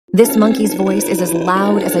This monkey's voice is as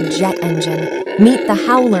loud as a jet engine. Meet the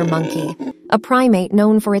howler monkey, a primate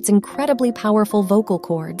known for its incredibly powerful vocal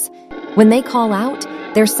cords. When they call out,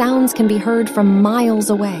 their sounds can be heard from miles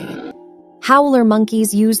away. Howler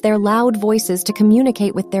monkeys use their loud voices to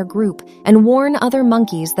communicate with their group and warn other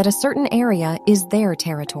monkeys that a certain area is their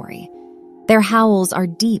territory. Their howls are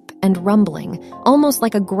deep and rumbling, almost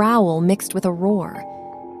like a growl mixed with a roar.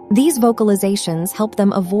 These vocalizations help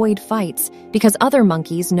them avoid fights because other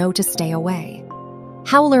monkeys know to stay away.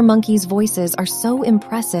 Howler monkeys' voices are so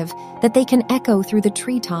impressive that they can echo through the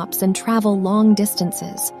treetops and travel long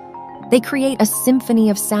distances. They create a symphony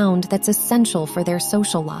of sound that's essential for their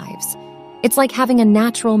social lives. It's like having a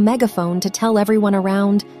natural megaphone to tell everyone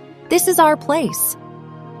around, "This is our place.